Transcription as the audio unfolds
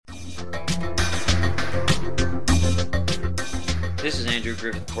This is Andrew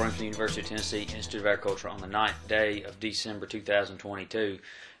Griffith, reporting from the University of Tennessee Institute of Agriculture on the 9th day of December 2022.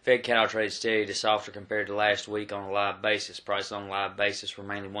 Fed cattle traded steady to softer compared to last week on a live basis. Prices on a live basis were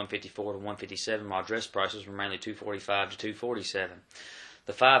mainly 154 to 157, while dress prices were mainly 245 to 247.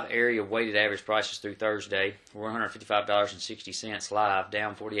 The 5 area weighted average prices through Thursday were $155.60 live,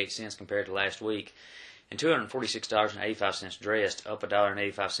 down 48 cents compared to last week, and $246.85 dressed, up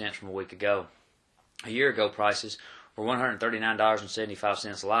 $1.85 from a week ago. A year ago, prices were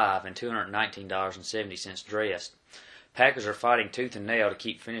 $139.75 live and $219.70 dressed. Packers are fighting tooth and nail to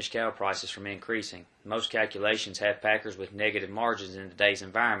keep finished cattle prices from increasing. Most calculations have packers with negative margins in today's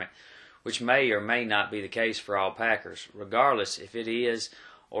environment, which may or may not be the case for all packers. Regardless if it is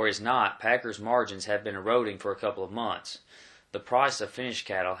or is not, packers' margins have been eroding for a couple of months. The price of finished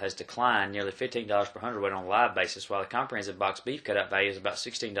cattle has declined nearly $15 per hundredweight on a live basis, while the comprehensive box beef cutout value is about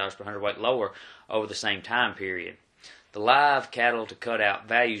 $16 per hundredweight lower over the same time period. The live cattle to cutout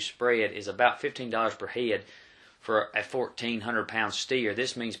value spread is about $15 per head for a 1,400-pound steer.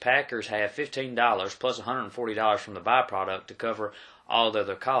 This means packers have $15 plus $140 from the byproduct to cover all of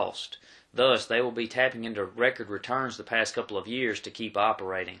their cost. Thus, they will be tapping into record returns the past couple of years to keep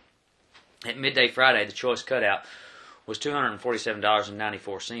operating. At midday Friday, the choice cutout was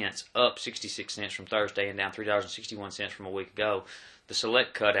 $247.94, up 66 cents from Thursday and down $3.61 from a week ago. The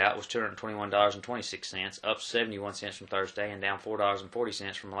select cutout was $221.26, up 71 cents from Thursday and down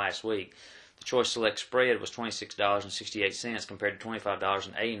 $4.40 from last week. The choice select spread was $26.68 compared to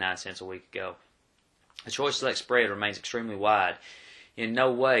 $25.89 a week ago. The choice select spread remains extremely wide. In no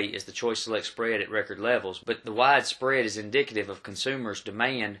way is the choice select spread at record levels, but the wide spread is indicative of consumers'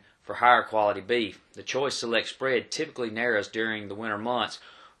 demand for higher quality beef. The choice select spread typically narrows during the winter months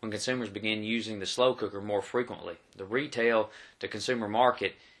when consumers begin using the slow cooker more frequently. The retail to consumer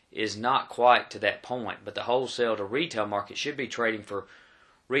market is not quite to that point, but the wholesale to retail market should be trading for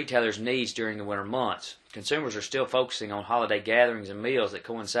retailers' needs during the winter months. Consumers are still focusing on holiday gatherings and meals that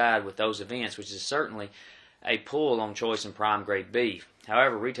coincide with those events, which is certainly a pull on choice and prime grade beef.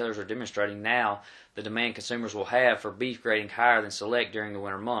 However, retailers are demonstrating now the demand consumers will have for beef grading higher than select during the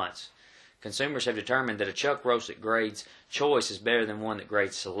winter months. Consumers have determined that a chuck roast that grades choice is better than one that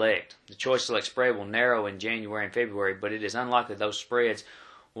grades select. The choice select spread will narrow in January and February, but it is unlikely those spreads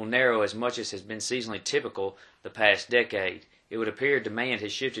will narrow as much as has been seasonally typical the past decade. It would appear demand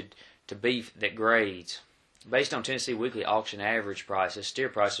has shifted to beef that grades. Based on Tennessee weekly auction average prices, steer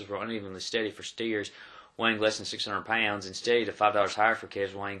prices were unevenly steady for steers weighing less than 600 pounds and steady to $5 higher for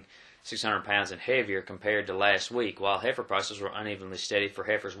calves weighing 600 pounds and heavier compared to last week, while heifer prices were unevenly steady for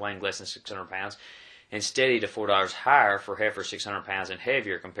heifers weighing less than 600 pounds and steady to $4 higher for heifers 600 pounds and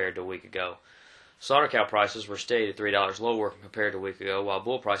heavier compared to a week ago. Slaughter cow prices were steady to $3 lower compared to a week ago, while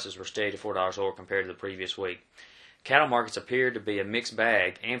bull prices were steady to $4 lower compared to the previous week. Cattle markets appear to be a mixed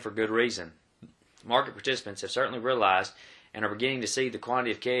bag, and for good reason. Market participants have certainly realized and are beginning to see the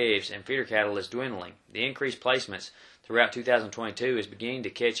quantity of calves and feeder cattle is dwindling. The increased placements throughout 2022 is beginning to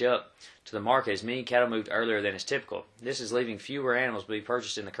catch up to the market as many cattle moved earlier than is typical. This is leaving fewer animals to be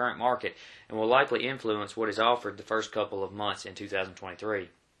purchased in the current market and will likely influence what is offered the first couple of months in 2023.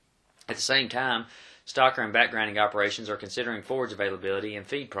 At the same time, stocker and backgrounding operations are considering forage availability and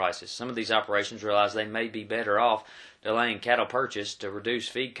feed prices. Some of these operations realize they may be better off delaying cattle purchase to reduce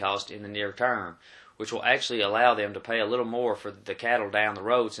feed cost in the near term, which will actually allow them to pay a little more for the cattle down the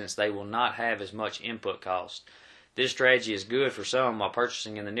road since they will not have as much input cost. This strategy is good for some, while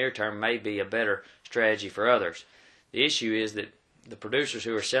purchasing in the near term may be a better strategy for others. The issue is that the producers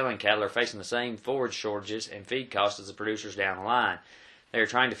who are selling cattle are facing the same forage shortages and feed costs as the producers down the line. They are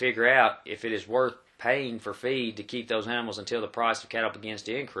trying to figure out if it is worth paying for feed to keep those animals until the price of cattle begins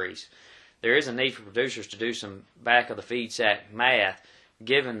to increase. There is a need for producers to do some back-of-the-feed sack math,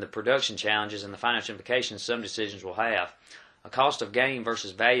 given the production challenges and the financial implications some decisions will have. A cost of gain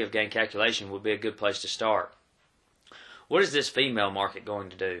versus value of gain calculation would be a good place to start. What is this female market going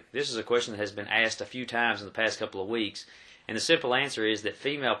to do? This is a question that has been asked a few times in the past couple of weeks, and the simple answer is that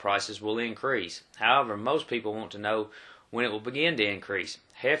female prices will increase. However, most people want to know when it will begin to increase.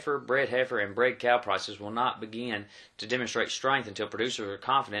 Bred heifer, and bred cow prices will not begin to demonstrate strength until producers are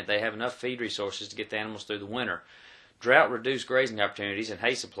confident they have enough feed resources to get the animals through the winter. Drought reduced grazing opportunities and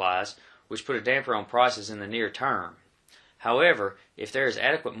hay supplies, which put a damper on prices in the near term. However, if there is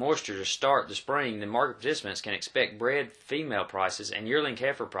adequate moisture to start the spring, then market participants can expect bred female prices and yearling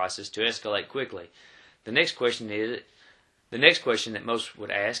heifer prices to escalate quickly. The next question that most would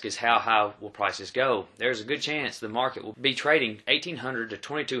ask is how high will prices go? There is a good chance the market will be trading $1,800 to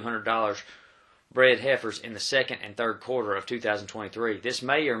 $2,200 bred heifers in the second and third quarter of 2023. This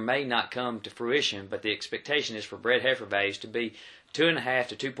may or may not come to fruition, but the expectation is for bred heifer values to be 2.5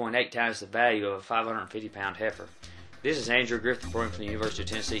 to 2.8 times the value of a 550-pound heifer. This is Andrew Griffith reporting from the University of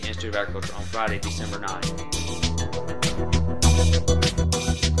Tennessee Institute of Agriculture on Friday, December 9th.